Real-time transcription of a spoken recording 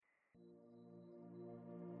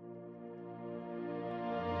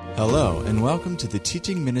Hello, and welcome to the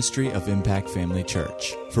teaching ministry of Impact Family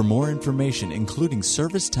Church. For more information, including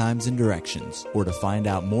service times and directions, or to find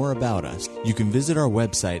out more about us, you can visit our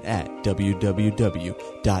website at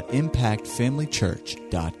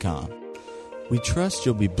www.impactfamilychurch.com. We trust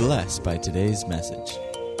you'll be blessed by today's message.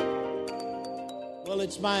 Well,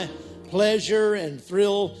 it's my pleasure and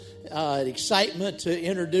thrill and excitement to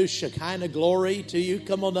introduce Shekinah Glory to you.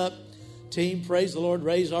 Come on up, team. Praise the Lord.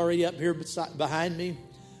 Ray's already up here behind me.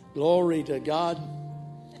 Glory to God.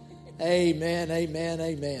 Amen, amen,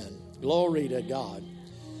 amen. Glory to God.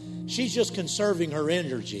 She's just conserving her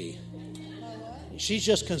energy. She's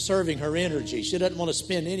just conserving her energy. She doesn't want to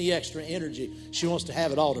spend any extra energy. She wants to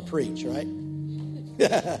have it all to preach, right?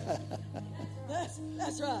 That's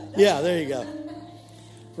right. Yeah, there you go.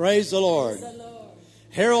 Praise the Lord. Praise the Lord.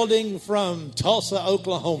 Heralding from Tulsa,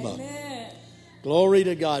 Oklahoma. Amen. Glory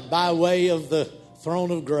to God. By way of the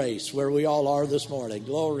throne of grace where we all are this morning.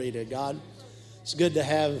 Glory to God. It's good to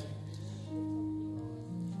have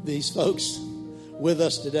these folks with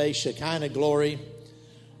us today. Shekinah Glory.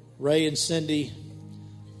 Ray and Cindy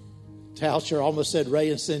Toucher. Almost said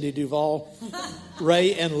Ray and Cindy Duvall.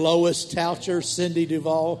 Ray and Lois Toucher. Cindy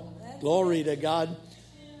Duvall. Glory to God.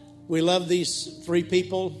 We love these three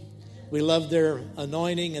people. We love their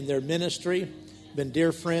anointing and their ministry. Been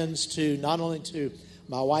dear friends to not only to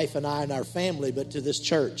my wife and I and our family, but to this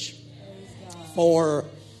church for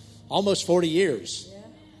almost 40 years.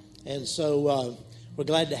 And so we're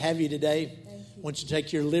glad to have you today. I want you to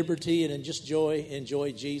take your liberty and just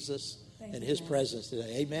enjoy Jesus and His presence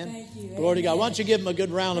today. Amen. Thank you. Glory to God. Why don't you give Him a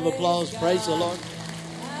good round of applause? Praise the Lord.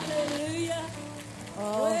 Hallelujah.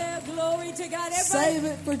 Well, glory to God. Everybody, Save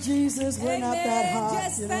it for Jesus. We're not that hot.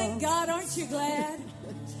 Just thank God. Aren't you glad?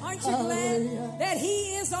 Aren't you glad that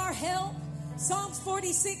He is our help? Psalms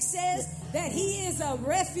 46 says that He is a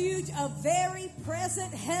refuge, a very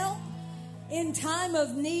present help in time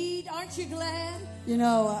of need. Aren't you glad? You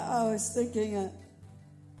know, I was thinking,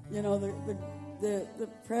 the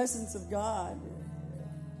presence of God.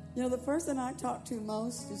 You know, the person I talk to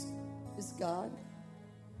most is God.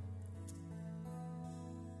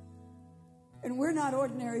 And we're not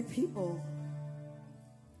ordinary people.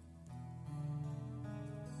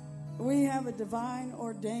 We have a divine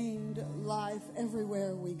ordained life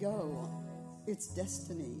everywhere we go. It's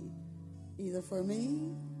destiny, either for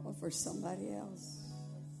me or for somebody else.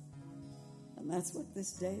 And that's what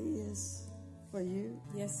this day is for you.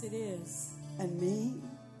 Yes, it is. And me.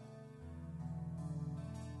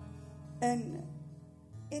 And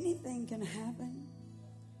anything can happen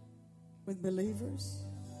with believers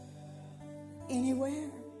anywhere.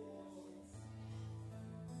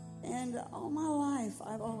 And all my life,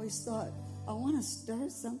 I've always thought, I want to stir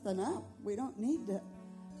something up. We don't need to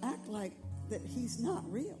act like that He's not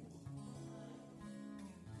real.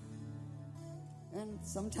 And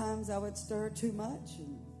sometimes I would stir too much.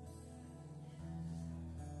 And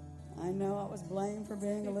I know I was blamed for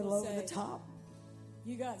being a little over the top.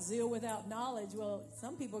 You got zeal without knowledge. Well,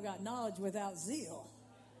 some people got knowledge without zeal.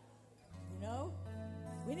 You know?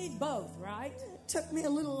 We need both, right? It took me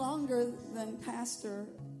a little longer than pastor.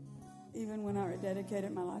 Even when I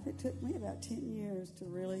rededicated my life, it took me about 10 years to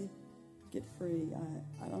really get free.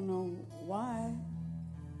 I don't know why.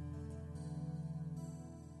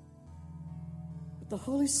 But the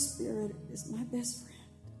Holy Spirit is my best friend.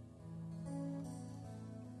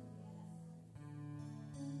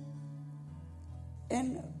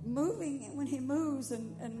 And moving, when He moves,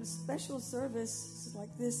 and special service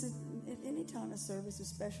like this, any time of service is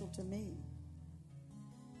special to me.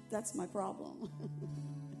 That's my problem.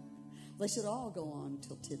 They should all go on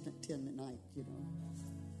till 10 at night, you know.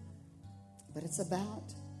 But it's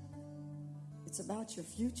about your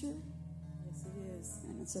future. Yes, it is.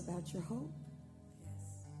 And it's about your hope.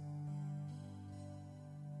 Yes.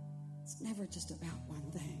 It's never just about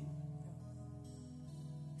one thing.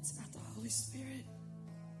 It's about the Holy Spirit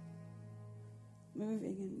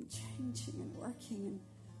moving and changing and working and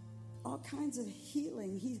all kinds of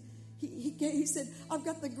healing. He said, I've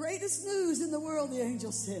got the greatest news in the world, the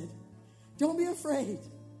angel said. Don't be afraid.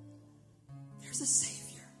 There's a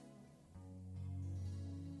Savior.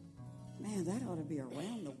 Man, that ought to be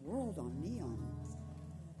around the world on neons.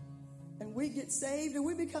 And we get saved and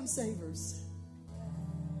we become savers.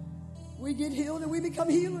 We get healed and we become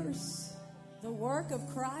healers. The work of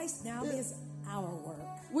Christ now is our work.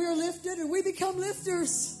 We're lifted and we become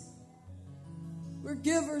lifters. We're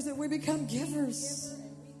givers and we become givers.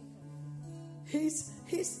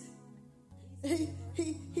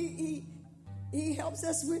 He helps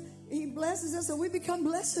us. He blesses us and we become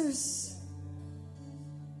blessers.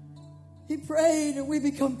 He prayed and we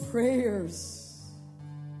become prayers.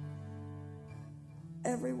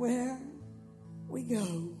 everywhere we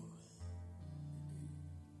go.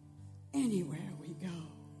 Anywhere we go.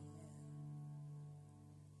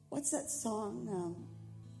 What's that song?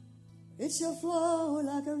 It shall flow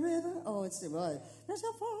like a river. Oh, it's right. It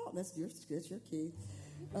shall flow. That's your key.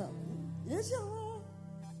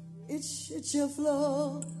 It shall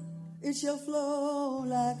flow. It shall flow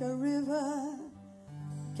like a river.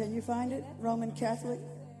 Can you find it? Roman Catholic.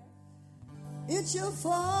 It shall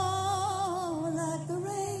fall like the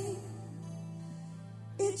rain.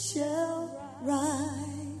 It shall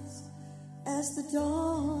rise as the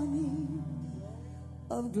dawning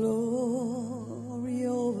of glory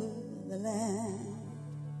over the land,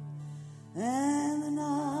 and the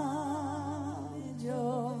knowledge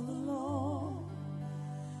of the Lord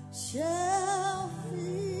shall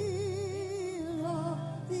fill all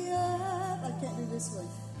the earth. I can't do this one.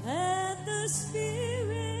 And the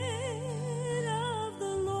Spirit of the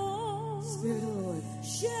Lord, Spirit of the Lord,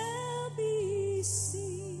 shall be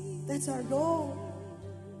seen. That's our goal.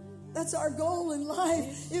 That's our goal in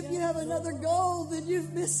life. If you have another goal, then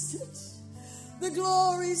you've missed it. The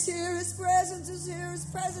glory's here. His presence is here. His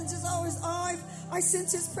presence is always on. I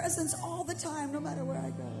sense His presence all the time, no matter where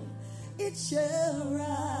I go. It shall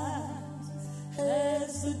rise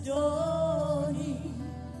as the dawning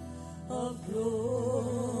of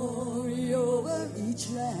glory over each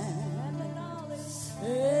land.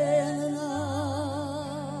 And the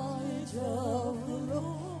knowledge of the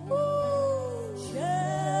Lord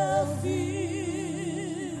shall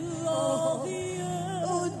fill all the earth.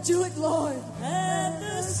 Oh, do it, Lord. And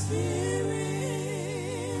the Spirit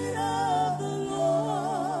of the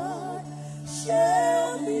Lord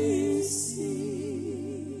shall be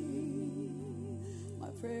seen. My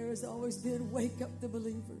prayer has always been, wake up the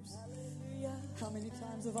believers. How many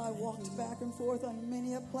times have I walked back and forth on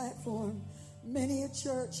many a platform, many a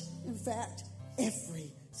church, in fact,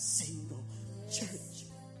 every single church,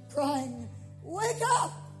 crying, wake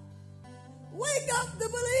up! Wake up the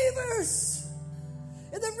believers!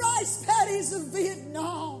 In the rice paddies of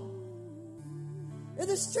Vietnam, in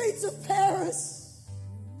the streets of Paris,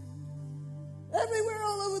 everywhere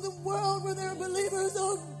all over the world where there are believers.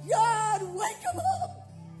 Oh God, wake them up!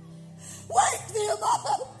 Wake them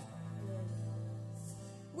up!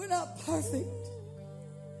 We're not perfect.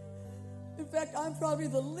 In fact, I'm probably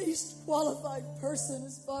the least qualified person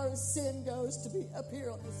as far as sin goes to be up here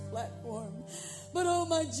on this platform. But oh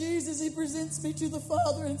my Jesus, He presents me to the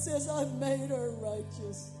Father and says, I've made her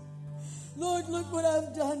righteous. Lord, look what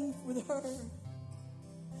I've done with her.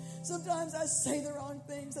 Sometimes I say the wrong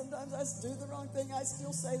thing. Sometimes I do the wrong thing. I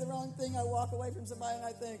still say the wrong thing. I walk away from somebody and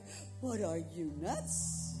I think, what, are you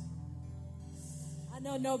nuts? I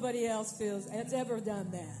know nobody else has ever done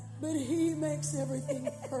that. But He makes everything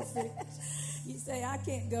perfect. You say, I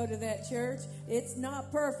can't go to that church. It's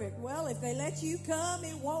not perfect. Well, if they let you come,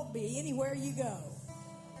 it won't be anywhere you go.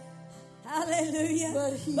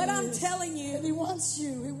 Hallelujah. But I'm telling you. And He wants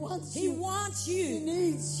you. He wants you. He wants you. He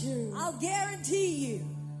needs you. I'll guarantee you.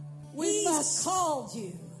 He's called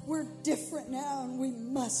you. We're different now, and we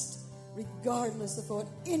must, regardless of what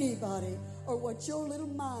anybody or what your little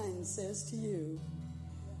mind says to you.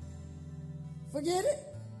 Forget it.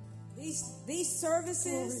 These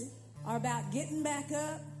services are about getting back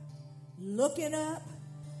up, looking up.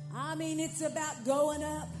 I mean, it's about going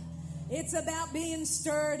up. It's about being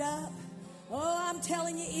stirred up. Oh, I'm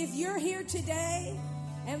telling you, if you're here today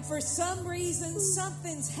and for some reason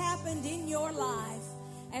something's happened in your life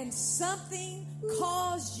and something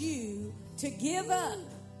caused you to give up,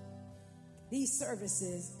 these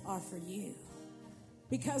services are for you.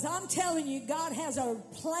 Because I'm telling you, God has a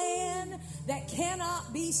plan that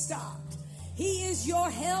cannot be stopped. He is your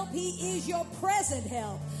help. He is your present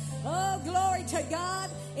help. Oh, glory to God.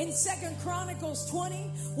 In 2 Chronicles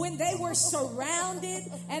 20, when they were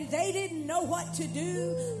surrounded and they didn't know what to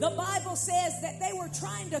do, the Bible says that they were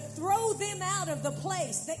trying to throw them out of the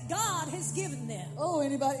place that God has given them. Oh,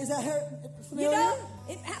 anybody? Is that familiar? You know,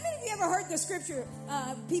 how many of you ever heard the scripture,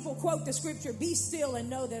 people quote the scripture, be still and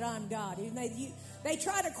know that I'm God? They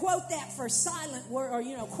try to quote that for silent or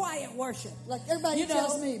quiet worship. Like everybody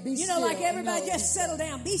tells me, be still. Like everybody just settle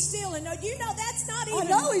down. Be still and know. Do you know that's not even... I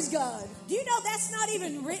know He's God. Do you know that's not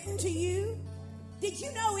even written to you? Did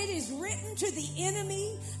you know it is written to the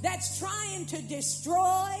enemy that's trying to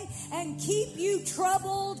destroy and keep you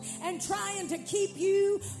troubled and trying to keep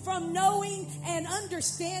you from knowing and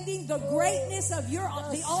understanding the greatness of the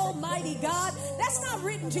Almighty God? That's not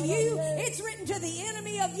written to you. It's written to the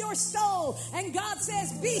enemy of your soul. And God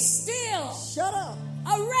says, be still. Shut up.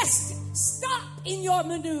 Arrest. Stop in your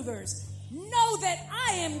maneuvers. Know that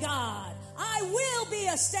I am God. I will be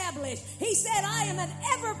established. He said, I am an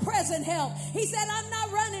ever-present help. He said, I'm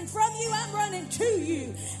not running from you, I'm running to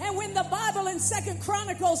you. And when the Bible in 2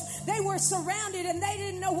 Chronicles, they were surrounded and they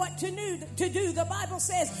didn't know what to do. The Bible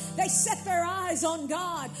says they set their eyes on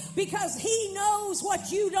God because He knows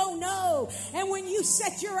what you don't know. And when you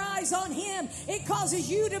set your eyes on Him, it causes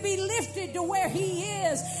you to be lifted to where He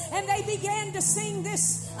is. And they began to sing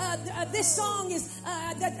this. This song is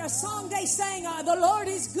a song they sang, the Lord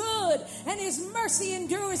is good and His mercy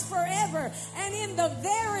endures forever. And in the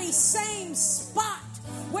very same spot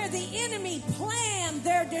where the enemy planned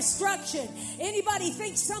their destruction. Anybody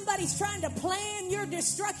think somebody's trying to plan your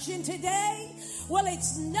destruction today? Well,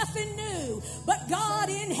 it's nothing new. But God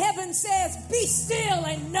in heaven says, be still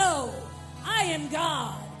and know I am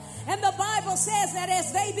God. And the Bible says that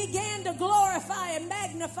as they began to glorify and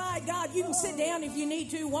magnify God, you can sit down if you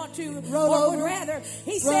need to, want to, or would rather.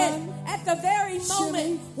 He said at the very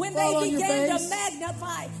moment when they began to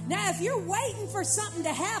magnify. Now, if you're waiting for something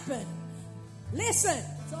to happen, listen,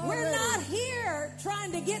 we're not here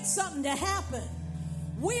trying to get something to happen.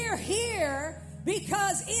 We're here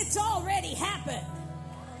because it's already happened.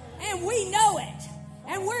 And we know it.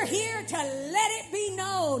 And we're here to let it be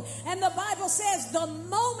known. And the Bible says the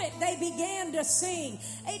moment they began to sing,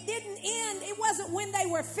 it didn't end. It wasn't when they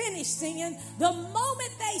were finished singing. The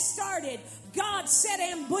moment they started, God set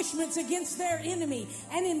ambushments against their enemy.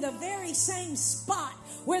 And in the very same spot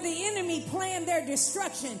where the enemy planned their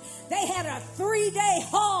destruction, they had a 3-day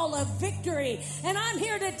haul of victory. And I'm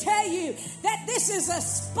here to tell you that this is a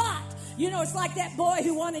spot. You know, it's like that boy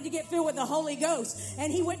who wanted to get filled with the Holy Ghost.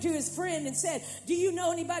 And he went to his friend and said, do you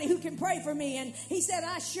know anybody who can pray for me? And he said,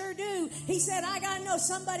 I sure do. He said, I got to know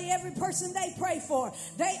somebody, every person they pray for.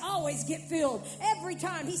 They always get filled every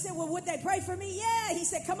time. He said, well, would they pray for me? Yeah. He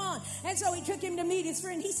said, come on. And so he took him to meet his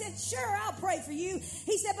friend. He said, sure, I'll pray for you.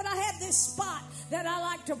 He said, but I have this spot that I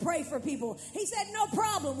like to pray for people. He said, no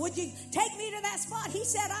problem. Would you take me to that spot? He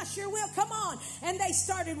said, I sure will. Come on. And they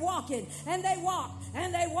started walking, and they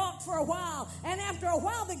walked for a while. And after a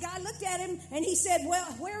while, the guy looked at him and he said, well,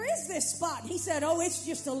 where is this spot? He said, oh, it's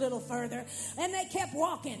just a little further. And they kept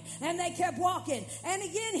walking and they kept walking. And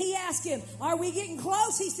again, he asked him, are we getting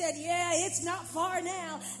close? He said, yeah, it's not far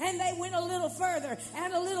now. And they went a little further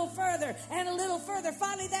and a little further and a little further.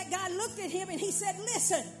 Finally, that guy looked at him and he said,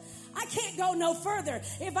 listen, I can't go no further.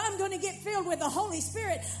 If I'm going to get filled with the Holy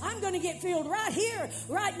Spirit, I'm going to get filled right here,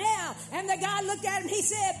 right now. And the guy looked at him, he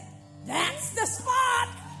said, that's the spot.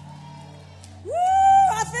 Woo!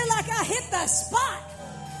 I feel like I hit the spot.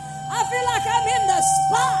 I feel like I'm in the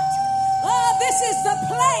spot. Oh, this is the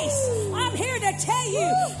place. I'm here to tell you,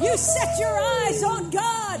 you set your eyes on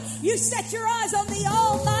God. You set your eyes on the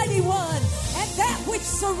Almighty One. And that which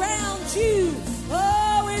surrounds you,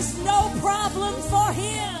 oh, is no problem for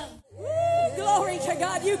Him. Woo! Glory to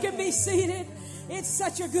God. You can be seated. It's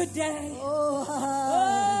such a good day.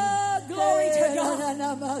 Oh, glory to God.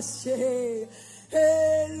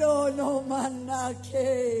 Hello no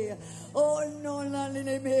manake oh no la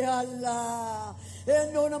me alla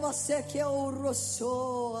e non maseke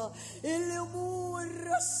oroso il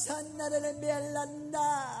mura sanna delle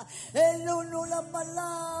bellanda e non la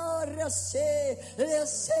malara se.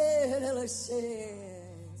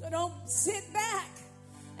 So don't sit back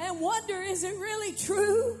and wonder, is it really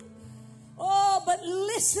true? Oh, but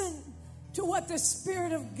listen to what the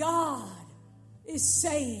Spirit of God is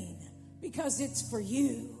saying. Because it's for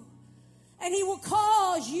you. And He will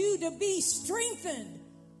cause you to be strengthened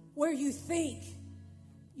where you think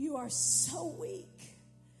you are so weak.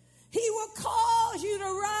 He will cause you to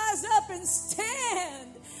rise up and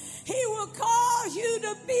stand. He will cause you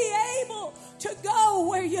to be able to go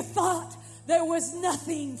where you thought there was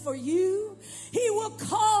nothing for you. He will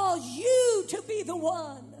cause you to be the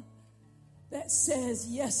one that says,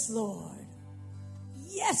 yes, Lord.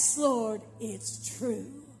 Yes, Lord, it's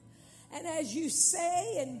true. And as you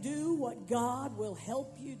say and do what God will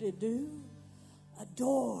help you to do, a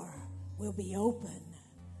door will be open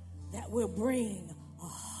that will bring a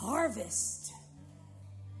harvest.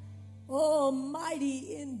 Oh,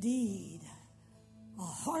 mighty indeed, a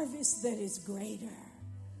harvest that is greater.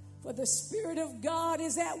 For the Spirit of God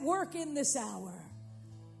is at work in this hour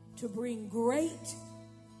to bring great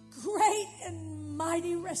and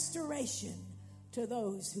mighty restoration to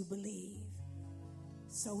those who believe.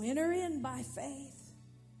 So enter in by faith.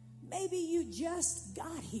 Maybe you just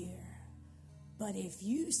got here, but if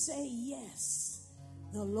you say yes,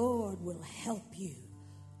 the Lord will help you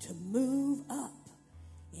to move up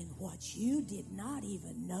in what you did not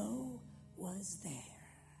even know was there.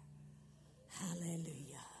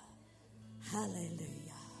 Hallelujah.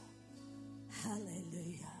 Hallelujah.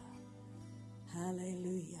 Hallelujah.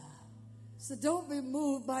 Hallelujah. So don't be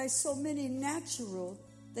moved by so many natural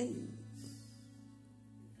things.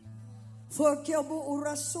 For kelbo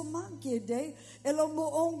urasomankede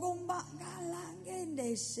elomo ongomba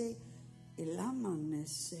galangende se ilamane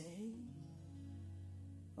se.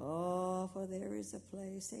 Oh, for there is a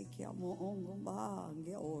place kelmo ongomba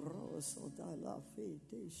nge oroso dala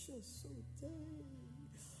fete shosote.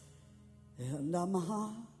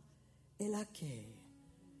 Elamaha elake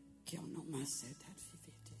kionomase that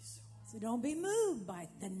fifete so. So don't be moved by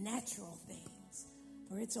the natural things,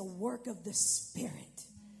 for it's a work of the Spirit.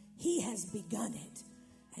 He has begun it,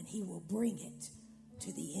 and He will bring it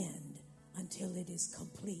to the end until it is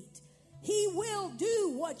complete. He will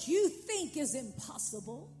do what you think is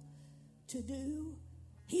impossible to do.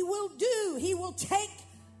 He will take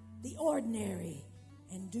the ordinary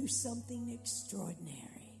and do something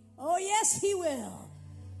extraordinary. Oh, yes, He will.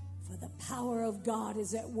 For the power of God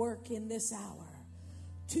is at work in this hour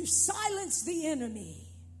to silence the enemy,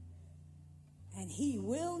 and he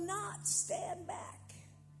will not stand back.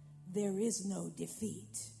 There is no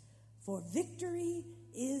defeat, for victory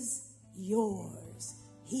is yours.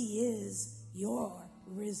 He is your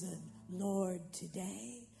risen Lord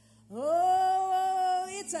today. Oh,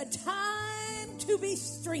 it's a time to be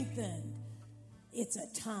strengthened. It's a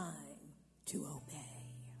time to obey.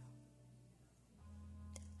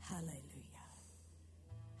 Hallelujah.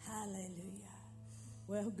 Hallelujah.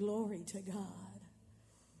 Well, glory to God.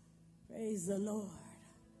 Praise the Lord.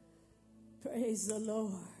 Praise the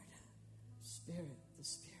Lord. Spirit, the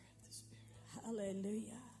Spirit, the Spirit.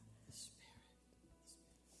 Hallelujah. The Spirit,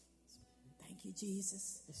 the Spirit. Thank you,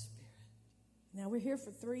 Jesus. The Spirit. Now we're here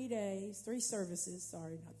for 3 days, 3 services.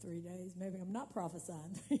 Sorry, not 3 days. Maybe I'm not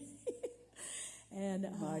prophesying. And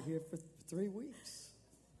might here for 3 weeks.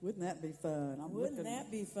 Wouldn't that be fun? Wouldn't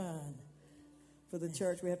that be fun? For the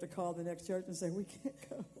church, we have to call the next church and say, we can't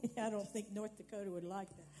go. I don't think North Dakota would like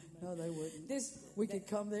that. No, they wouldn't. We could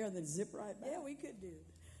come there and then zip right back. Yeah, we could do.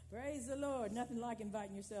 Praise the Lord. Nothing like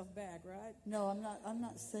inviting yourself back, right? No, I'm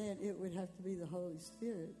not saying it would have to be the Holy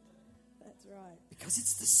Spirit. That's right. Because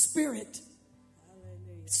it's the Spirit.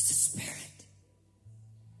 Hallelujah. It's the Spirit.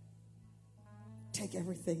 Take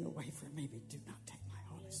everything away from me, but do not take my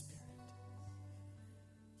Holy Spirit.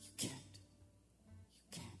 You can't. You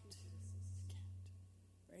can't. You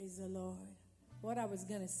can't. Praise the Lord. What I was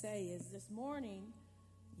going to say is this morning,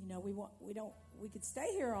 you know, we could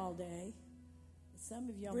stay here all day. Some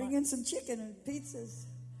of y'all bring in some chicken and pizzas.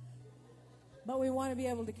 But we want to be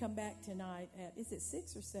able to come back tonight at, is it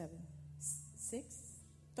 6 or 7?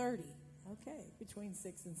 6:30. Okay, between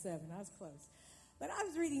 6 and 7. I was close. But I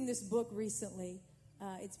was reading this book recently.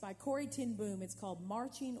 It's by Corrie ten Boom. It's called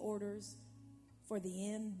Marching Orders for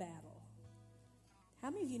the End Battle.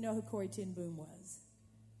 How many of you know who Corrie ten Boom was?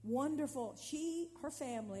 Wonderful. Her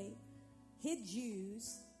family hid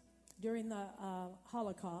Jews during the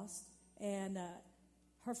Holocaust, and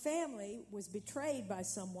her family was betrayed by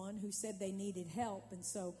someone who said they needed help, and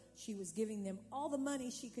so she was giving them all the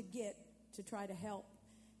money she could get to try to help,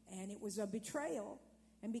 and it was a betrayal.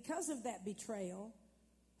 And because of that betrayal,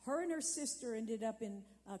 her and her sister ended up in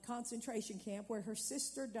a concentration camp where her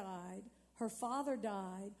sister died, her father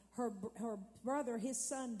died, her brother, his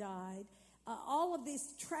son died. All of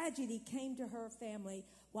this tragedy came to her family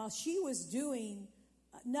while she was doing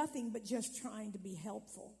nothing but just trying to be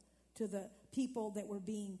helpful to the people that were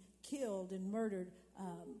being killed and murdered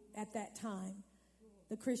at that time.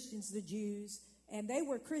 The Christians, the Jews, and they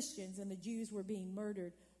were Christians, and the Jews were being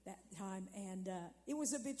murdered that time. And it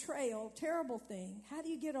was a betrayal, terrible thing. How do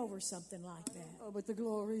you get over something like that? Oh, but the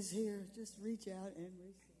glory's here. Just reach out and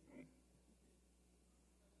receive.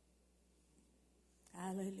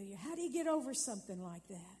 Hallelujah. How do you get over something like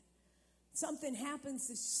that? Something happens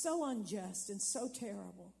that's so unjust and so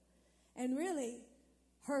terrible. And really,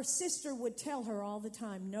 her sister would tell her all the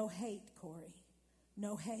time, no hate, Corrie,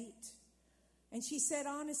 no hate. And she said,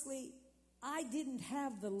 honestly, I didn't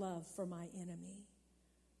have the love for my enemy,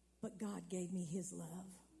 but God gave me his love.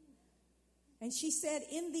 And she said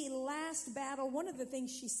in the last battle, one of the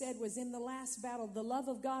things she said was in the last battle, the love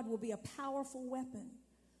of God will be a powerful weapon.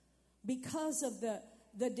 Because of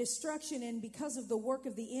the destruction and because of the work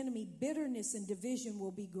of the enemy, bitterness and division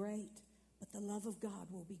will be great, but the love of God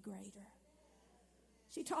will be greater.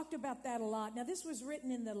 She talked about that a lot. Now, this was written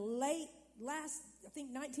in the last, I think,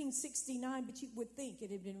 1969, but you would think it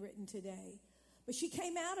had been written today. But she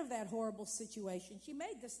came out of that horrible situation. She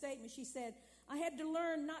made the statement, she said, I had to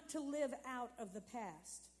learn not to live out of the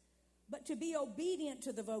past, but to be obedient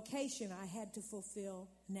to the vocation I had to fulfill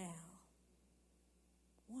now.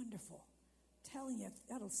 Wonderful. I'm telling you,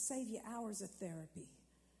 that'll save you hours of therapy.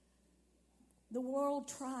 The world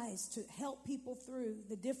tries to help people through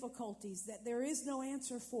the difficulties that there is no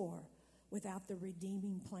answer for without the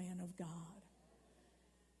redeeming plan of God.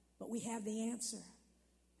 But we have the answer.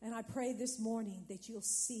 And I pray this morning that you'll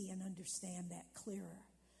see and understand that clearer,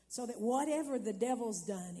 so that whatever the devil's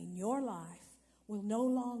done in your life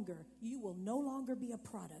you will no longer be a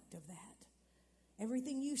product of that.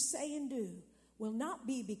 Everything you say and do will not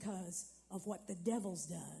be because of what the devil's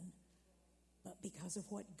done, but because of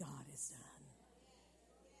what God has done.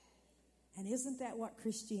 And isn't that what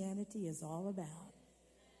Christianity is all about?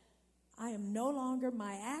 I am no longer,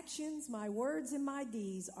 my actions, my words, and my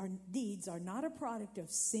deeds are not a product of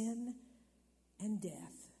sin and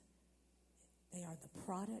death. They are the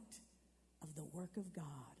product of the work of God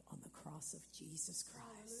on the cross of Jesus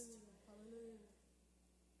Christ. Hallelujah.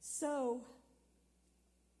 So,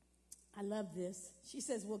 I love this. She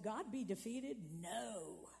says, will God be defeated?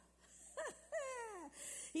 No.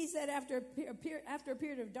 He said, after a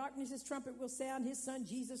period of darkness, his trumpet will sound, his son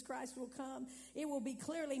Jesus Christ will come. It will be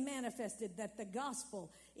clearly manifested that the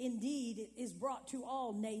gospel indeed is brought to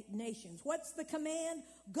all nations. What's the command?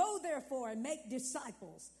 Go therefore and make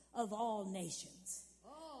disciples of all nations.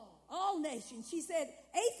 All nations. She said,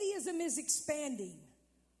 atheism is expanding.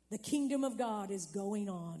 The kingdom of God is going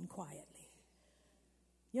on quietly.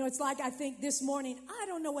 You know, it's like I think this morning, I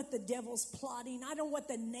don't know what the devil's plotting. I don't know what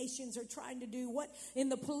the nations are trying to do, what in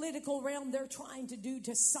the political realm they're trying to do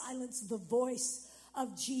to silence the voice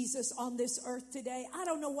of Jesus on this earth today. I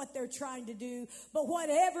don't know what they're trying to do, but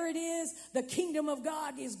whatever it is, the kingdom of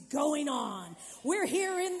God is going on. We're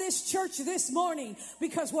here in this church this morning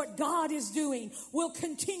because what God is doing will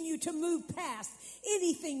continue to move past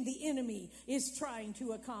anything the enemy is trying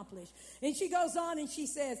to accomplish. And she goes on and she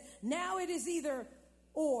says, now it is either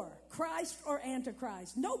or Christ or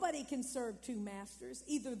Antichrist. Nobody can serve two masters,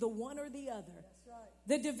 either the one or the other. That's right.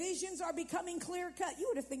 The divisions are becoming clear cut. You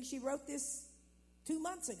would have think she wrote this 2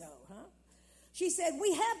 months ago, huh? She said,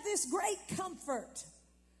 we have this great comfort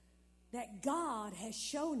that God has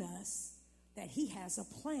shown us that he has a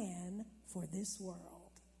plan for this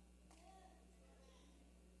world.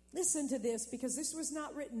 Listen to this, because this was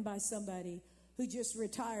not written by somebody who just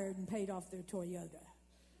retired and paid off their Toyota.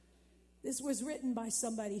 This was written by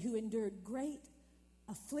somebody who endured great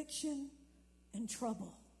affliction and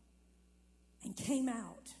trouble and came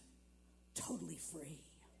out totally free.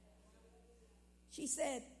 She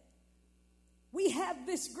said, we have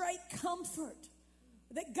this great comfort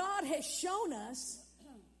that God has shown us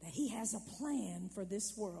that he has a plan for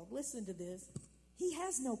this world. Listen to this. He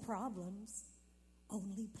has no problems,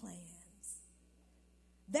 only plans.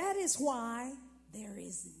 That is why there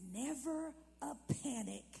is never a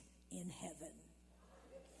panic in heaven.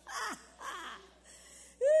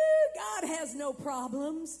 God has no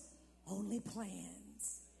problems, only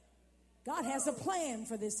plans. God has a plan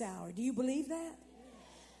for this hour. Do you believe that?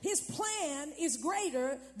 His plan is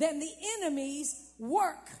greater than the enemy's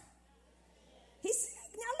work. Now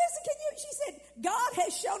listen, she said, God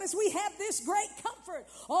has shown us we have this great comfort.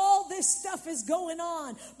 All this stuff is going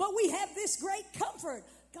on, but we have this great comfort.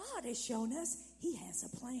 God has shown us he has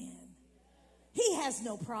a plan. He has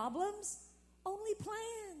no problems, only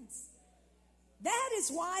plans. That is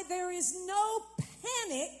why there is no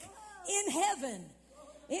panic in heaven.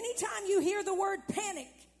 Anytime you hear the word panic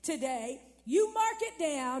today, you mark it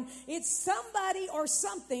down. It's somebody or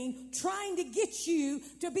something trying to get you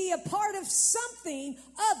to be a part of something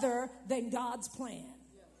other than God's plan.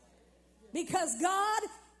 Because God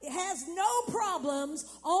has no problems,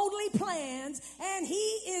 only plans, and he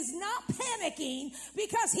is not panicking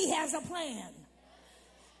because he has a plan.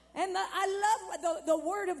 And I love the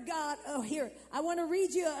word of God. Oh, here, I want to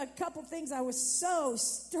read you a couple things. I was so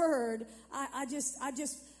stirred. I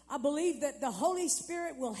believe that the Holy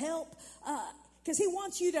Spirit will help because he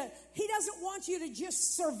doesn't want you to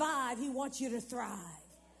just survive. He wants you to thrive.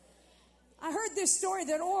 I heard this story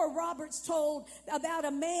that Oral Roberts told about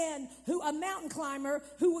a mountain climber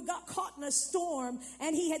who got caught in a storm,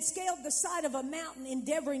 and he had scaled the side of a mountain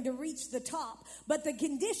endeavoring to reach the top. But the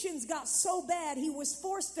conditions got so bad, he was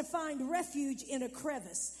forced to find refuge in a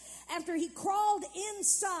crevice. After he crawled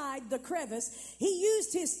inside the crevice, he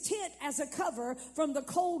used his tent as a cover from the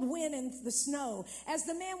cold wind and the snow. As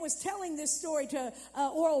the man was telling this story to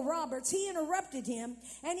Oral Roberts, he interrupted him,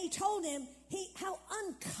 and he told him how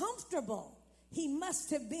uncomfortable he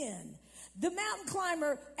must have been. The mountain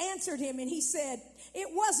climber answered him, and he said, it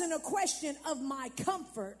wasn't a question of my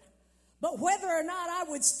comfort, but whether or not I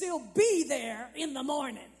would still be there in the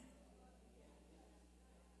morning.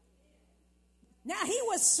 Now, he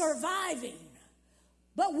was surviving,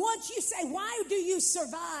 But once you say, why do you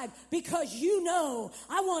survive? Because you know,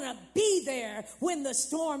 I want to be there when the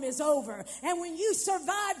storm is over. And when you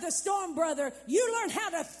survive the storm, brother, you learn how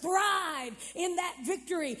to thrive in that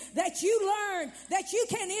victory. That you learn that you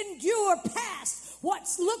can endure past what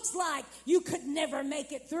looks like you could never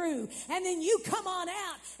make it through. And then you come on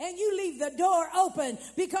out and you leave the door open,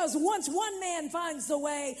 because once one man finds the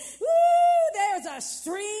way, there's a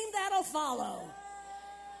stream that'll follow.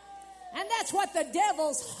 And that's what the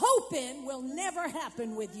devil's hoping will never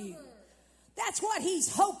happen with you. That's what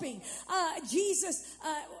he's hoping. Jesus,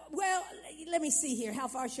 let me see here. How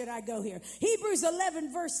far should I go here? Hebrews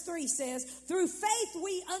 11 verse 3 says, through faith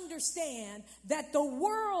we understand that the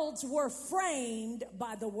worlds were framed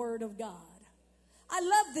by the word of God. I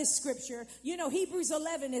love this scripture. You know, Hebrews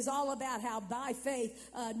 11 is all about how by faith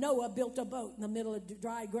Noah built a boat in the middle of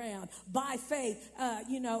dry ground. By faith,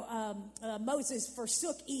 Moses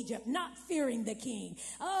forsook Egypt, not fearing the king.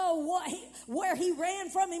 Where he ran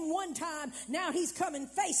from him one time, now he's coming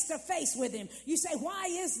face to face with him. You say, why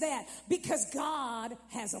is that? Because God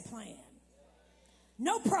has a plan.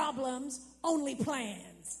 No problems, only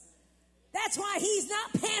plans. That's why he's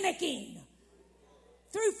not panicking.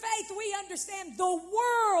 Through faith, we understand the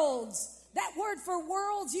worlds. That word for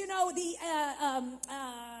worlds, you know, the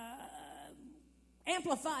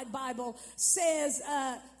Amplified Bible says,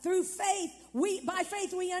 through faith, by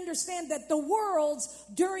faith we understand that the worlds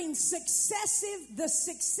during the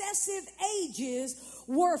successive ages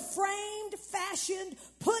were framed, fashioned,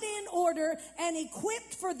 put in order, and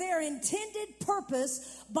equipped for their intended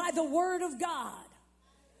purpose by the word of God.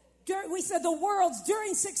 We said the worlds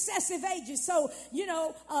during successive ages. So, you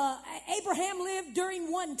know, Abraham lived during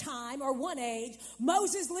one time or one age.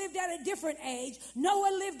 Moses lived at a different age.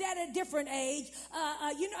 Noah lived at a different age.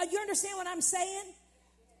 You understand what I'm saying?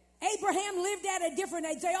 Abraham lived at a different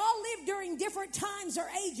age. They all lived during different times or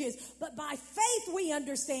ages. But by faith we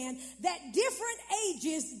understand that different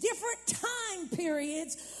ages, different time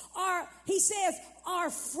periods are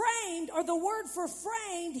framed, or the word for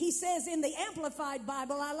framed, he says in the Amplified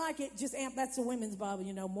Bible. I like it. That's the women's Bible,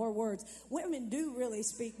 you know, more words. Women do really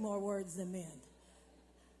speak more words than men.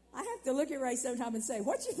 I have to look at Ray sometime and say,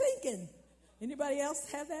 what you thinking? Anybody else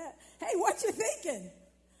have that? Hey, what you thinking?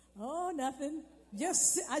 Oh, nothing. I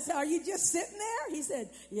said, are you just sitting there? He said,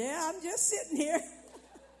 yeah, I'm just sitting here.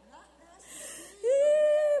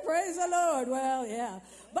 Praise the Lord. Well, yeah.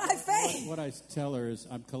 By faith. What I tell her is,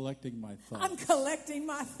 I'm collecting my thoughts. I'm collecting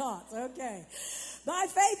my thoughts. Okay. By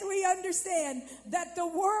faith we understand that the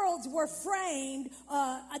worlds were framed.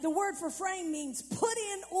 The word for frame means put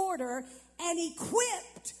in order and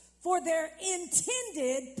equipped for their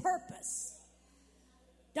intended purpose.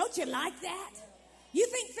 Don't you like that? You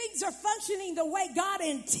think things are functioning the way God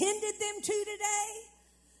intended them to today?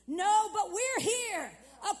 No, but we're here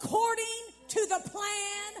according to the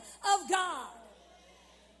plan of God.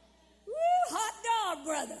 Woo, hot dog,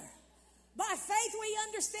 brother. By faith we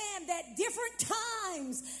understand that different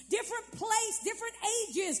times, different place, different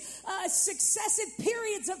ages, successive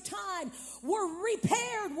periods of time were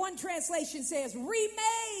repaired, one translation says,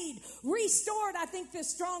 remade, restored. I think the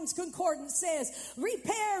Strong's Concordance says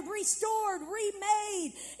repaired, restored,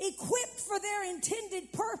 remade, equipped for their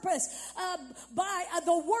intended purpose by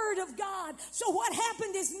the Word of God. So what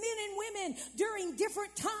happened is men and women during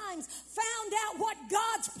different times found out what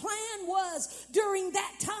God's plan was during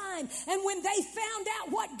that time. And when they found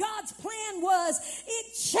out what God's plan was, it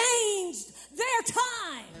changed their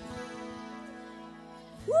time.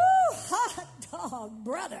 Woo, hot dog,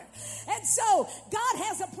 brother. And so God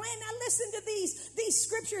has a plan. Now listen to these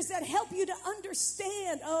scriptures that help you to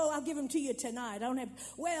understand. Oh, I'll give them to you tonight.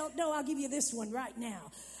 I'll give you this one right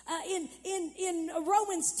now. In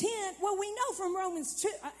Romans 10, we know from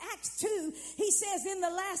Acts 2, he says, in the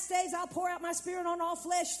last days I'll pour out my spirit on all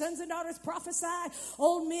flesh. Sons and daughters prophesy.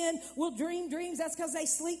 Old men will dream dreams. That's because they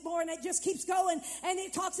sleep more, and it just keeps going. And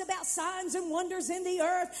it talks about signs and wonders in the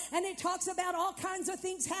earth, and it talks about all kinds of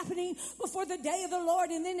things happening before the day of the Lord.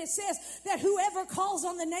 And then it says that whoever calls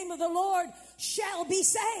on the name of the Lord shall be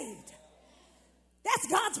saved. That's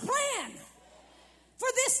God's plan for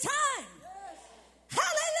this time.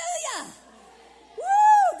 Hallelujah.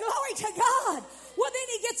 Woo, glory to God. Well, then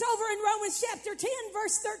he gets over in Romans chapter 10,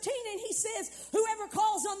 verse 13, and he says, whoever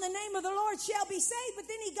calls on the name of the Lord shall be saved. But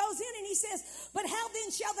then he goes in and he says, but how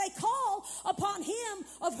then shall they call upon him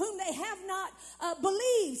of whom they have not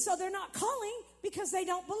believed? So they're not calling Because they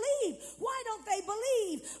don't believe. Why don't they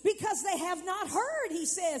believe? Because they have not heard, he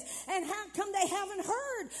says. And how come they haven't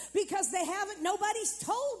heard? Because nobody's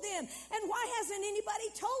told them. And why hasn't anybody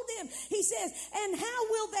told them? He says, and how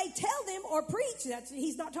will they tell them or preach?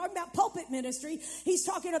 He's not talking about pulpit ministry. He's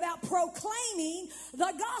talking about proclaiming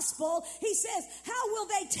the gospel. He says, how will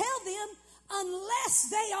they tell them unless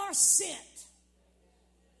they are sent?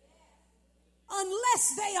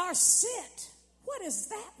 Unless they are sent. What does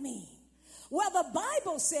that mean? Well, the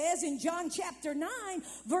Bible says in John chapter 9,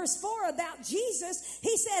 verse 4 about Jesus,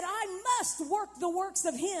 he said, I must work the works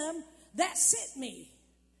of him that sent me.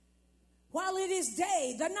 While it is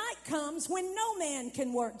day, the night comes when no man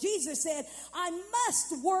can work. Jesus said, I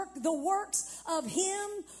must work the works of him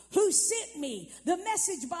who sent me. The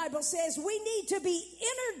Message Bible says we need to be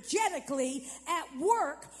energetically at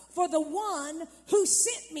work for the one who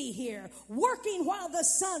sent me here, working while the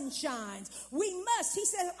sun shines. He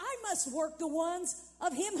said, I must work the ones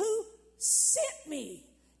of him who sent me.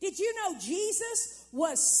 Did you know Jesus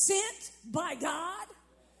was sent by God?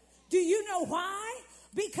 Do you know why?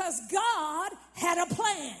 Because God had a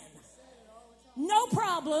plan. No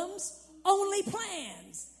problems, only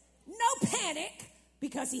plans. No panic,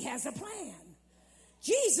 because he has a plan.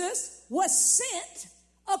 Jesus was sent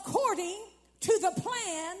according to the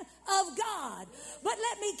plan of God. But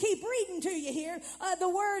let me keep reading to you here. The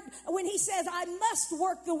word, when he says, I must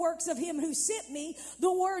work the works of him who sent me,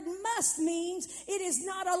 the word must means it is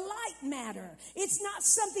not a light matter. It's not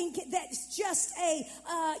something that's just a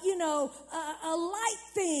light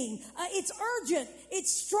thing. It's urgent.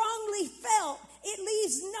 It's strongly felt. It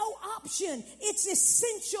leaves no option. It's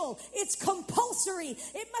essential. It's compulsory.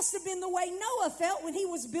 It must have been the way Noah felt when he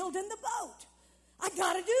was building the boat. I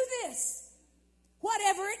got to do this.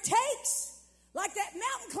 Whatever it takes. Like that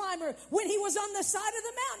mountain climber when he was on the side of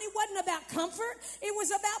the mountain. It wasn't about comfort. It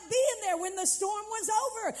was about being there when the storm was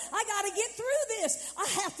over. I got to get through this. I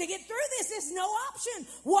have to get through this. There's no option.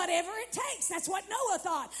 Whatever it takes. That's what Noah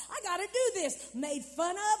thought. I got to do this. Made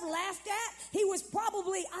fun of, laughed at. He was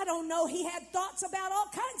probably, I don't know, he had thoughts about all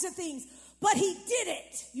kinds of things. But he did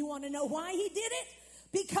it. You want to know why he did it?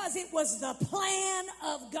 Because it was the plan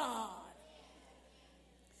of God.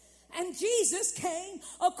 And Jesus came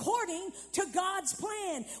according to God's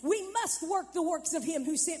plan. We must work the works of him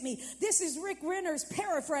who sent me. This is Rick Renner's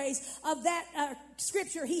paraphrase of that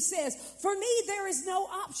scripture. He says, for me, there is no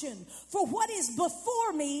option. For what is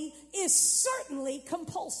before me is certainly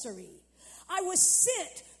compulsory. I was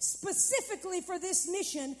sent specifically for this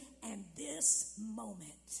mission and this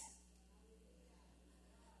moment.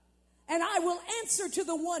 And I will answer to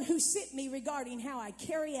the one who sent me regarding how I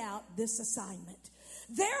carry out this assignment.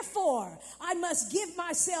 Therefore, I must give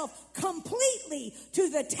myself completely to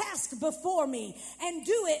the task before me and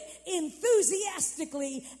do it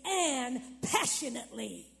enthusiastically and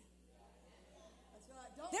passionately.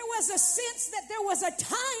 There was a sense that there was a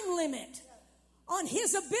time limit on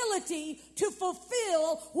his ability to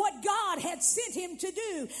fulfill what God had sent him to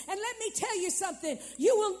do. And let me tell you something.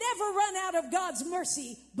 You will never run out of God's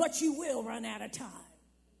mercy, but you will run out of time.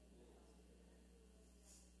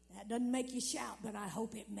 That doesn't make you shout, but I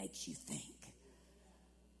hope it makes you think.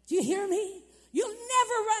 Do you hear me? You'll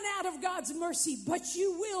never run out of God's mercy, but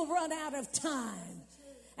you will run out of time.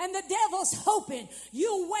 And the devil's hoping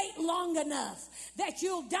you'll wait long enough that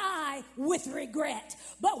you'll die with regret.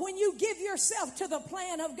 But when you give yourself to the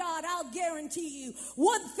plan of God, I'll guarantee you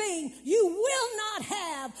one thing you will not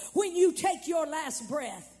have when you take your last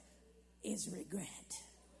breath is regret.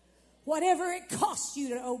 Whatever it costs you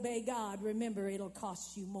to obey God, remember it'll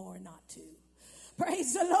cost you more not to.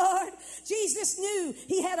 Praise the Lord. Jesus knew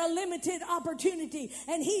he had a limited opportunity,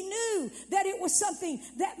 and he knew that it was something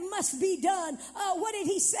that must be done. What did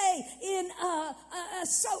he say in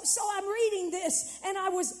so I'm reading this, and I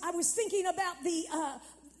was thinking about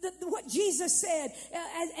what Jesus said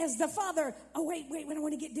as the Father. Oh wait, when I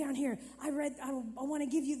want to get down here, I want to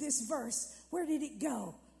give you this verse. Where did it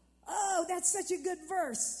go? Oh, that's such a good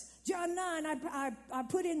verse. John 9, I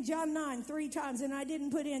put in John 9 3 times, and I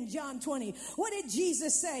didn't put in John 20. What did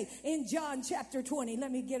Jesus say in John chapter 20?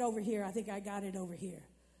 Let me get over here. I think I got it over here.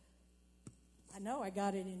 I know I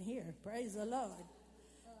got it in here. Praise the Lord.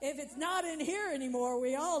 If it's not in here anymore,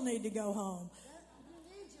 we all need to go home.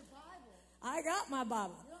 I got my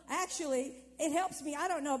Bible. Actually, it helps me. I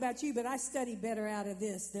don't know about you, but I study better out of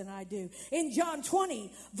this than I do. In John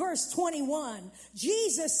 20, verse 21,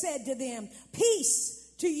 Jesus said to them, peace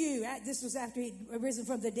to you. This was after he'd risen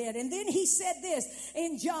from the dead. And then he said this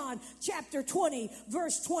in John chapter 20,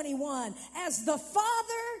 verse 21. As the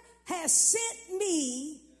Father has sent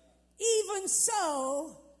me, even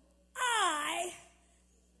so I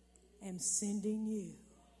am sending you.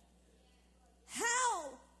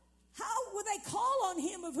 How will they call on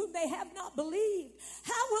him of whom they have not believed?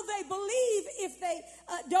 How will they believe if they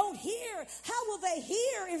don't hear? How will they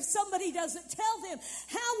hear if somebody doesn't tell them?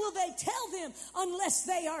 How will they tell them unless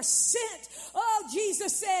they are sent? Oh,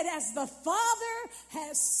 Jesus said, as the Father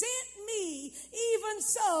has sent me, even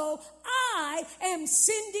so I am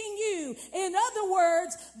sending you. In other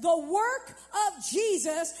words, the work of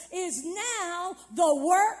Jesus is now the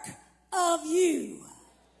work of you.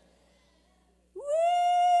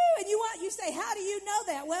 And you say, how do you know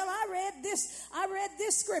that? Well, I read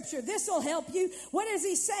this scripture. This will help you. What does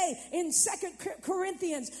he say in 2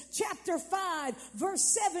 Corinthians chapter 5, verse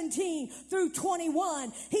 17 through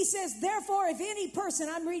 21? He says, therefore, if any person,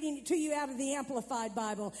 I'm reading it to you out of the Amplified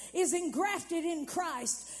Bible, is engrafted in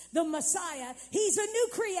Christ, the Messiah, he's a new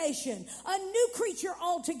creation, a new creature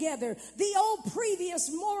altogether. The old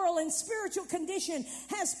previous moral and spiritual condition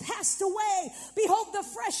has passed away. Behold, the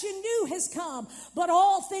fresh and new has come. But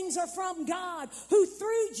all things are from God, who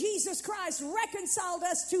through Jesus Christ reconciled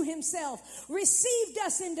us to himself, received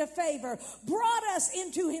us into favor, brought us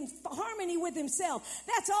into harmony with himself.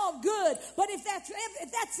 That's all good. But if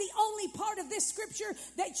that's the only part of this scripture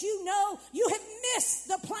that you know, you have missed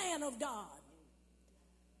the plan of God.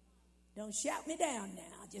 Don't shout me down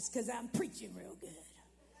now just because I'm preaching real good.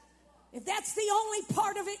 If that's the only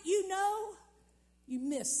part of it you know, you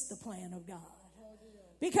miss the plan of God.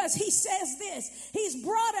 Because he says this, he's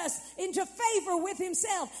brought us into favor with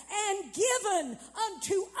himself and given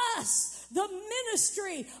unto us the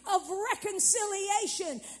ministry of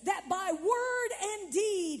reconciliation, that by word and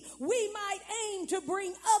deed we might aim to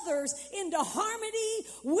bring others into harmony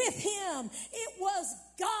with him. It was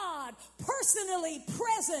God personally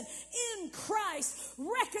present in Christ,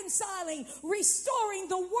 reconciling, restoring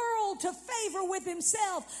the world to favor with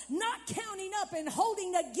himself, not counting up and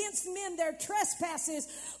holding against men their trespasses,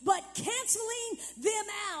 but canceling them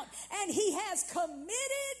out. And he has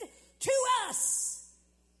committed to us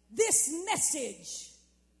this message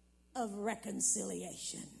of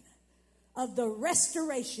reconciliation, of the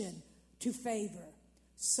restoration to favor.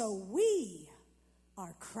 So we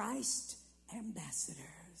are Christ's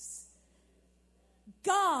ambassadors.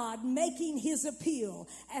 God making his appeal,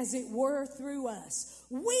 as it were, through us.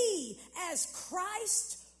 We, as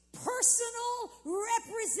Christ's personal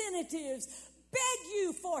representatives, beg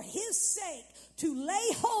you for his sake to lay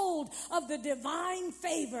hold of the divine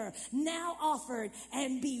favor now offered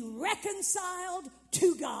and be reconciled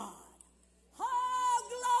to God. Oh,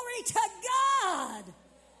 glory to God.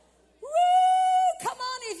 Woo! Come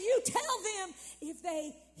on, if you tell them, if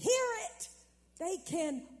they hear it, they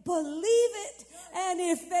can believe it. And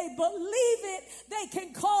if they believe it, they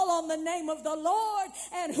can call on the name of the Lord.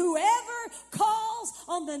 And whoever calls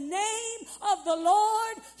on the name of the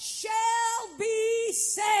Lord shall be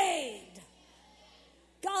saved.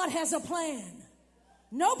 God has a plan.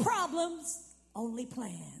 No problems, only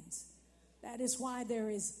plans. That is why there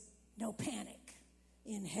is no panic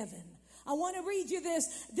in heaven. I want to read you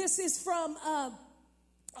this. This is from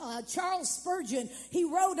Charles Spurgeon. He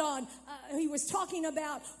wrote on, he was talking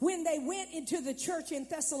about when they went into the church in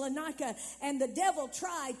Thessalonica and the devil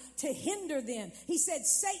tried to hinder them. He said,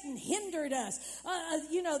 Satan hindered us.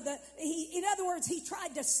 In other words, he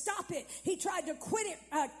tried to stop it. He tried to quit it,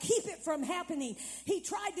 keep it from happening. He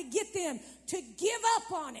tried to get them to give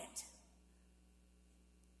up on it.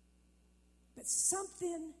 But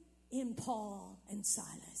something in Paul and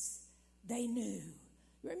Silas, they knew.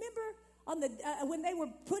 Remember? When they were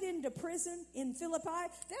put into prison in Philippi,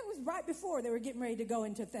 that was right before they were getting ready to go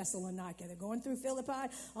into Thessalonica. They're going through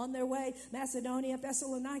Philippi on their way, Macedonia,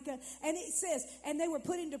 Thessalonica. And it says, and they were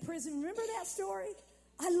put into prison. Remember that story?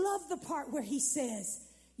 I love the part where he says,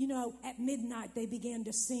 at midnight they began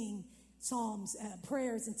to sing psalms,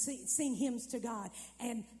 prayers, and sing hymns to God.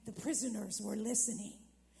 And the prisoners were listening.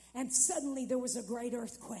 And suddenly there was a great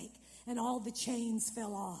earthquake, and all the chains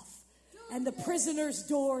fell off. And the prisoners'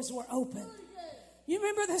 doors were open. You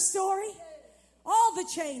remember the story? All the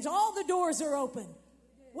chains, all the doors are open.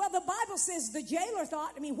 Well, the Bible says the jailer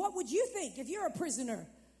thought, what would you think if you're a prisoner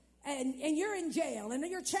and you're in jail and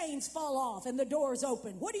your chains fall off and the doors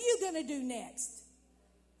open? What are you going to do next?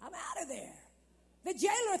 I'm out of there. The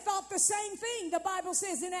jailer thought the same thing. The Bible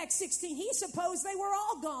says in Acts 16, he supposed they were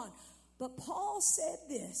all gone. But Paul said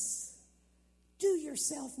this, do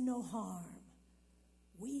yourself no harm.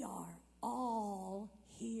 We are all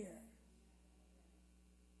here.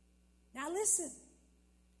 Now listen,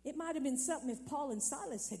 it might have been something if Paul and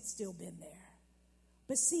Silas had still been there.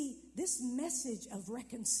 But see, this message of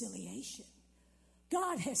reconciliation,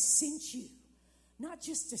 God has sent you not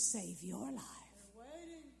just to save your life,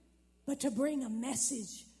 but to bring a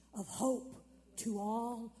message of hope to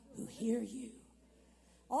all who hear you.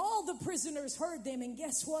 All the prisoners heard them, and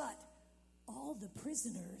guess what? All the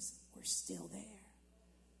prisoners were still there.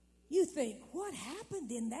 You think, what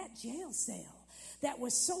happened in that jail cell that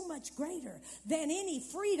was so much greater than any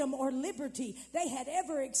freedom or liberty they had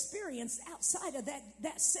ever experienced outside of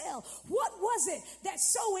that cell? What was it that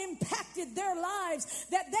so impacted their lives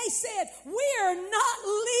that they said, we're not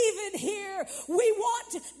leaving here. We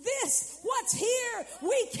want this. What's here,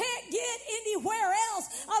 we can't get anywhere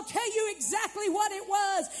else. I'll tell you exactly what it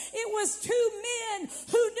was. It was two men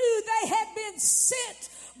who knew they had been sent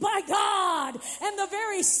by God, and the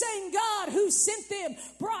very same God who sent them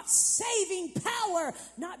brought saving power,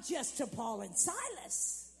 not just to Paul and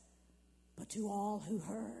Silas, but to all who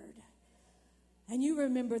heard. And you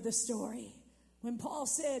remember the story when Paul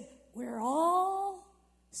said, we're all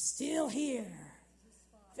still here.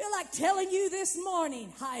 I feel like telling you this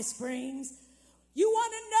morning, High Springs, you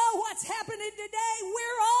want to know what's happening today?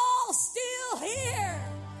 We're all still here,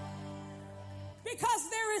 because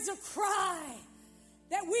there is a cry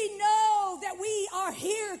that we know that we are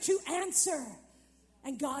here to answer,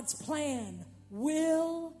 and God's plan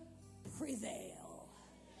will prevail.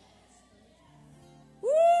 Woo!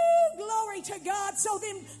 Glory to God. So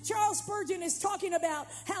then Charles Spurgeon is talking about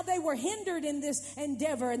how they were hindered in this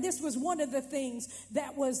endeavor, and this was one of the things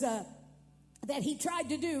that was that he tried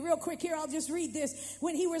to do. Real quick here, I'll just read this.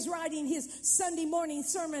 When he was writing his Sunday morning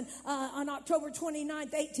sermon on October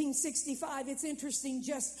 29th, 1865, it's interesting,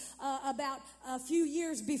 just about a few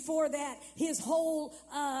years before that, his whole,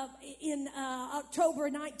 in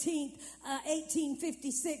October 19th,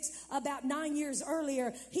 1856, about 9 years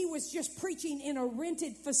earlier, he was just preaching in a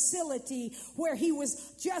rented facility where he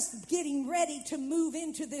was just getting ready to move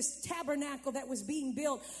into this tabernacle that was being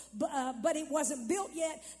built, but it wasn't built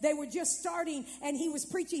yet. They were just starting, and he was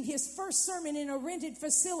preaching his first sermon in a rented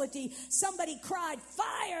facility. Somebody cried,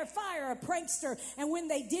 fire, fire, a prankster. And when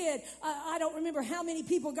they did, I don't remember how many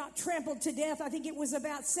people got trampled to death. I think it was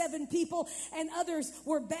about 7 people, and others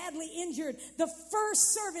were badly injured. The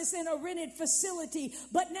first service in a rented facility,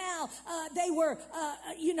 but now they were,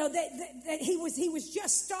 he was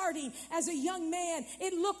just starting as a young man.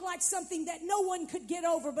 It looked like something that no one could get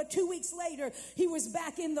over, but 2 weeks later, he was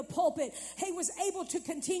back in the pulpit. He was able to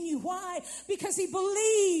continue. Why? Because he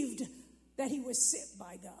believed that he was sent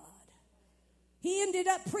by God. He ended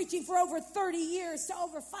up preaching for over 30 years to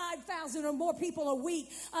over 5,000 or more people a week,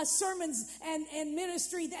 sermons and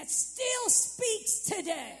ministry that still speaks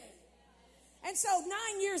today. And so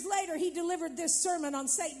 9 years later, he delivered this sermon on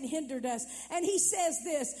Satan Hindered Us. And he says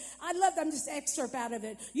this. I'm just excerpt out of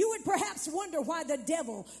it. You would perhaps wonder why the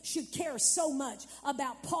devil should care so much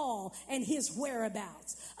about Paul and his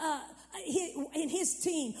whereabouts. In his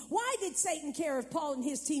team. Why did Satan care if Paul and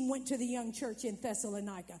his team went to the young church in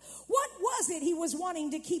Thessalonica? What was it he was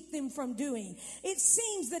wanting to keep them from doing? It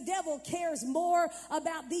seems the devil cares more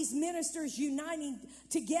about these ministers uniting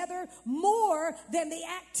together more than the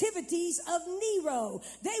activities of Nero.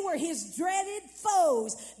 They were his dreaded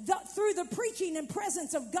foes. Through the preaching and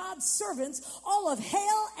presence of God's servants, all of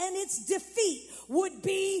hell and its defeat would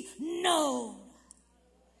be known.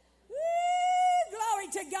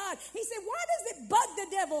 Glory to God. He said, why does it bug the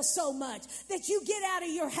devil so much that you get out of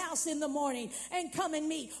your house in the morning and come and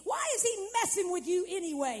meet? Why is he messing with you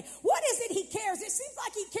anyway? What is it he cares? It seems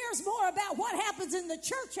like he cares more about what happens in the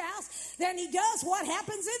church house than he does what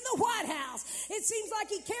happens in the White House. It seems like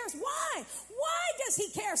he cares. Why? Why does he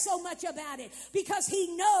care so much about it? Because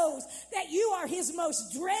he knows that you are his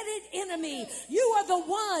most dreaded enemy. You are the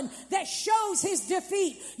one that shows his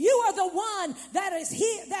defeat. You are the one that is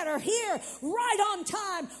here, that are here right on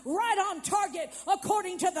time, right on target,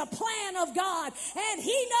 according to the plan of God. And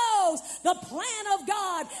he knows the plan of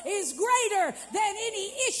God is greater than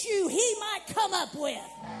any issue he might come up with.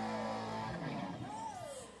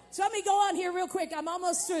 So let me go on here real quick. I'm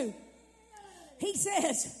almost through. He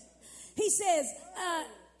says,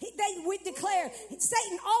 we declare,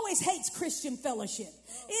 Satan always hates Christian fellowship.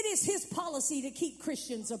 It is his policy to keep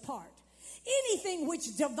Christians apart. Anything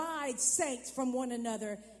which divides saints from one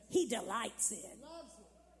another, he delights in.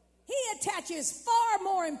 He attaches far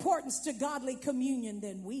more importance to godly communion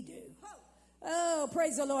than we do. Oh,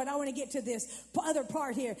 praise the Lord. I want to get to this other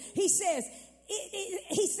part here. He said,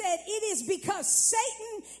 it is because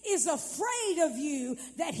Satan is afraid of you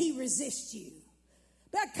that he resists you.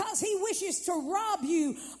 because he wishes to rob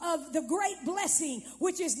you of the great blessing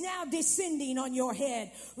which is now descending on your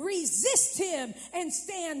head. Resist him and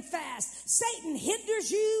stand fast. Satan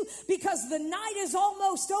hinders you because the night is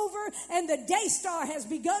almost over and the day star has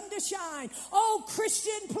begun to shine. Oh,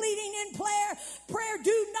 Christian, pleading in prayer,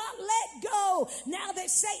 do not let go. Now that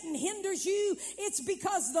Satan hinders you, it's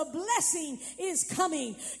because the blessing is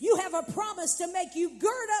coming. You have a promise to make you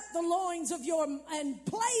gird up the loins of and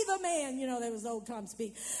play the man. You know, that was old time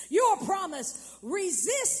speak. Your promise,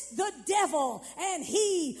 resist the devil and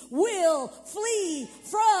he will flee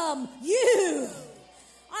from you.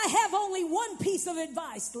 I have only one piece of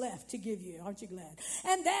advice left to give you. Aren't you glad?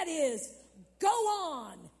 And that is, go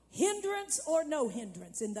on, hindrance or no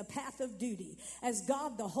hindrance, in the path of duty as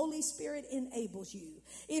God the Holy Spirit enables you.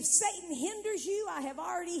 If Satan hinders you, I have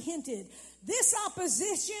already hinted, this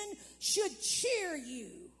opposition should cheer you.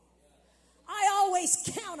 I always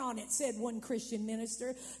count on it, said one Christian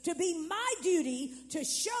minister, to be my duty to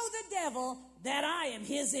show the devil that I am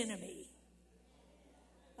his enemy.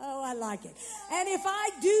 Oh, I like it. And if I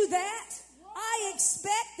do that, I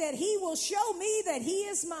expect that he will show me that he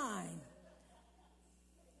is mine.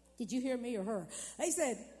 Did you hear me or her? They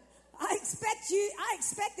said, I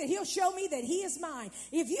expect that he'll show me that he is mine.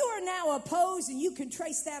 If you are now opposed and you can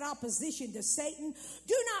trace that opposition to Satan,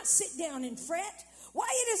 do not sit down and fret. Why,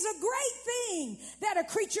 it is a great thing that a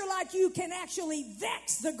creature like you can actually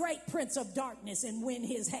vex the great prince of darkness and win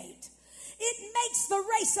his hate. It makes the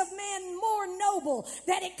race of man more noble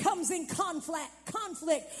that it comes in conflict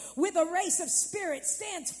with a race of spirit,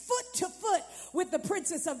 stands foot to foot with the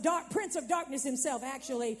prince of darkness himself.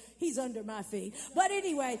 Actually, he's under my feet. But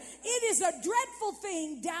anyway, it is a dreadful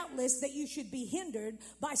thing, doubtless, that you should be hindered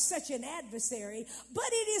by such an adversary.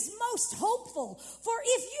 But it is most hopeful. For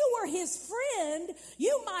if you were his friend,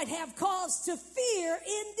 you might have cause to fear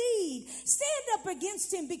indeed. Stand up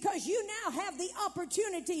against him, because you now have the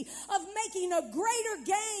opportunity of making a greater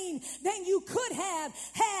gain than you could have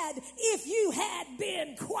had if you had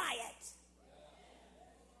been quiet.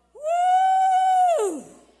 Woo!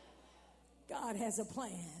 God has a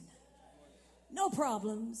plan. No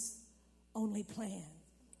problems, only plan.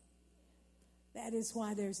 That is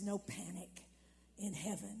why there's no panic in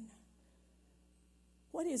heaven.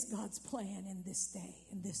 What is God's plan in this day,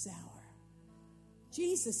 in this hour?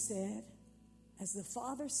 Jesus said, as the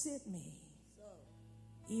Father sent me,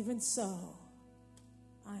 even so,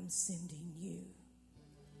 I'm sending you.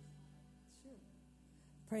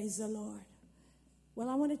 Praise the Lord. Well,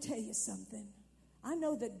 I want to tell you something. I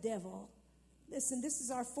know the devil. Listen, this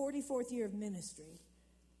is our 44th year of ministry.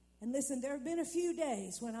 And listen, there have been a few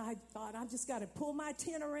days when I thought, I've just got to pull my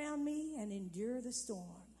tent around me and endure the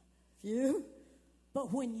storm. Few.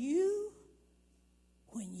 But when you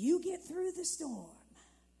get through the storm,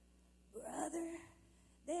 brother,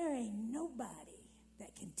 there ain't nobody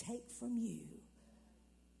that can take from you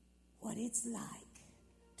what it's like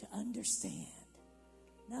to understand.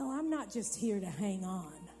 No, I'm not just here to hang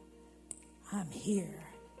on. I'm here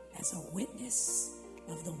as a witness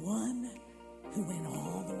of the one who went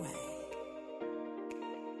all the way.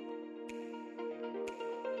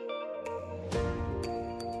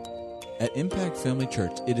 At Impact Family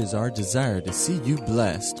Church, it is our desire to see you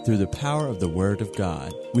blessed through the power of the Word of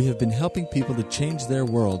God. We have been helping people to change their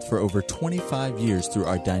world for over 25 years through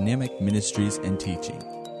our dynamic ministries and teaching.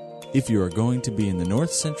 If you are going to be in the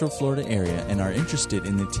North Central Florida area and are interested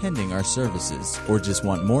in attending our services, or just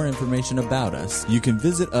want more information about us, you can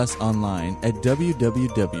visit us online at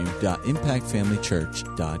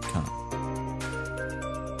www.impactfamilychurch.com.